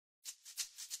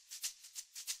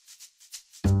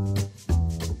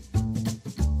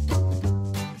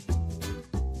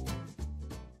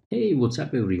what's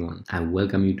up everyone? I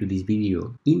welcome you to this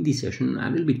video. In this session I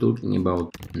will be talking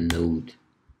about Node.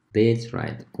 That's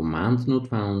right, command not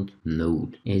found,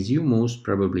 Node. As you most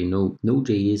probably know,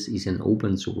 Node.js is an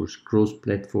open source,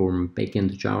 cross-platform,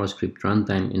 backend JavaScript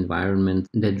runtime environment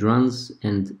that runs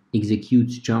and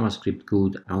executes JavaScript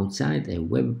code outside a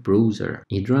web browser.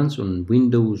 It runs on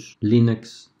Windows,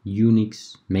 Linux,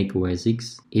 Unix, Mac OS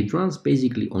X. It runs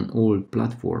basically on all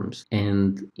platforms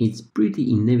and it's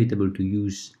pretty inevitable to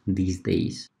use these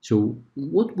days. So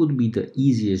what would be the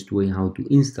easiest way how to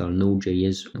install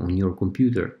Node.js on your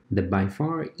computer? The by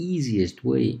far easiest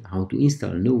way how to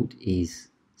install Node is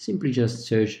simply just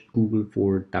search Google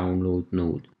for download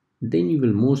Node. Then you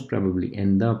will most probably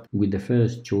end up with the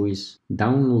first choice,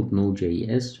 download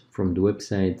Node.js from the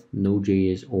website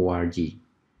Node.js.org.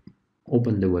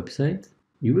 Open the website.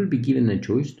 You will be given a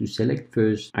choice to select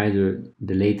first either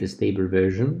the latest stable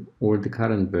version or the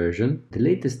current version. The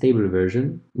latest stable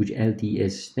version, which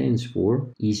LTS stands for,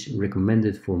 is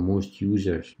recommended for most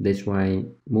users. That's why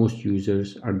most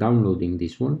users are downloading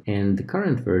this one. And the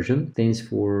current version stands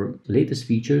for latest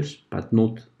features but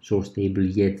not so stable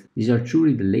yet. These are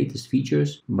truly the latest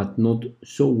features but not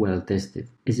so well tested.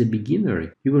 As a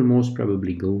beginner, you will most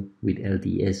probably go with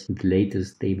LTS, the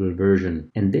latest stable version,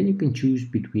 and then you can choose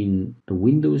between a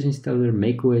Windows installer,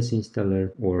 Mac OS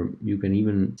installer, or you can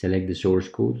even select the source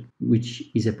code, which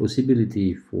is a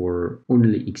possibility for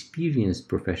only experienced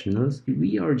professionals.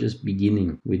 We are just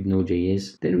beginning with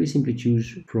Node.js, then we simply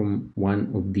choose from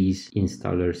one of these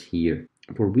installers here.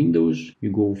 For Windows,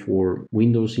 you go for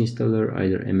Windows installer,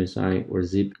 either MSI or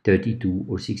zip, 32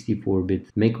 or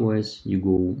 64-bit. macOS, you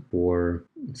go for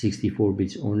 64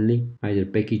 bits only, either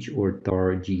package or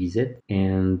tar.gz.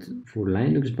 And for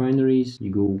Linux binaries,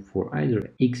 you go for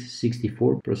either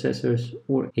x64 processors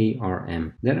or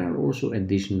ARM. There are also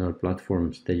additional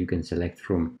platforms that you can select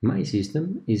from. My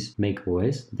system is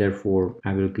macOS, therefore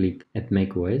I will click at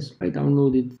macOS. I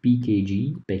downloaded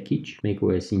pkg package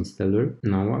macOS installer.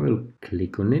 Now I will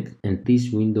click on it and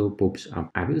this window pops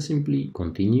up. I will simply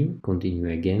continue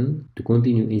again. To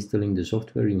continue installing the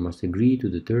software, you must agree to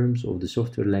the terms of the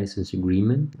software license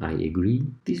agreement. I agree.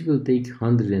 This will take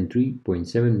 103.7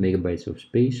 megabytes of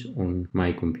space on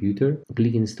my computer.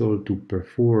 Click install to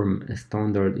perform a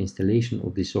standard installation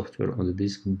of the software on the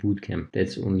disk bootcamp.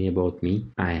 That's only about me.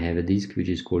 I have a disk which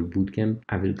is called bootcamp.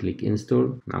 I will click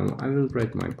install. Now I will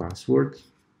write my password.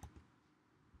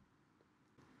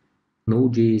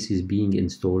 Node.js is being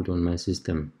installed on my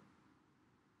system.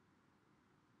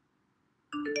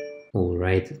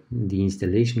 Alright, the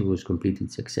installation was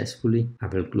completed successfully. I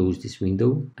will close this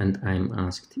window and I'm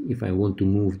asked if I want to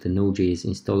move the Node.js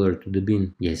installer to the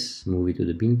bin. Yes, move it to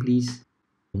the bin please.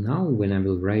 Now when I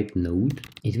will write Node,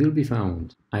 it will be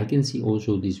found. I can see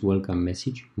also this welcome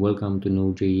message, welcome to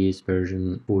Node.js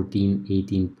version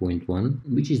 14.18.1,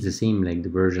 which is the same like the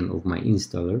version of my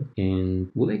installer.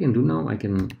 And what I can do now, I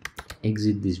can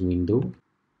exit this window.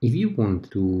 If you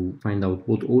want to find out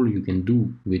what all you can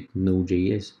do with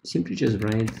Node.js, simply just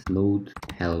write node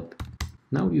help.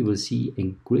 Now you will see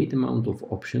a great amount of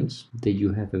options that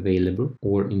you have available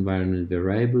or environment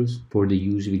variables for the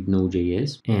use with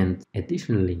Node.js, and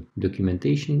additionally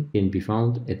documentation can be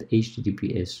found at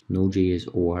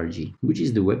https://nodejs.org, which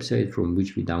is the website from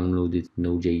which we downloaded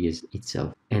Node.js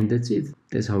itself. And that's it.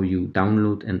 That's how you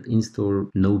download and install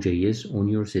Node.js on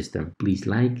your system. Please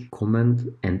like, comment,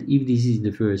 and if this is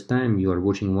the first time you are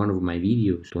watching one of my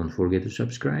videos, don't forget to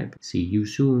subscribe. See you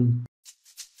soon.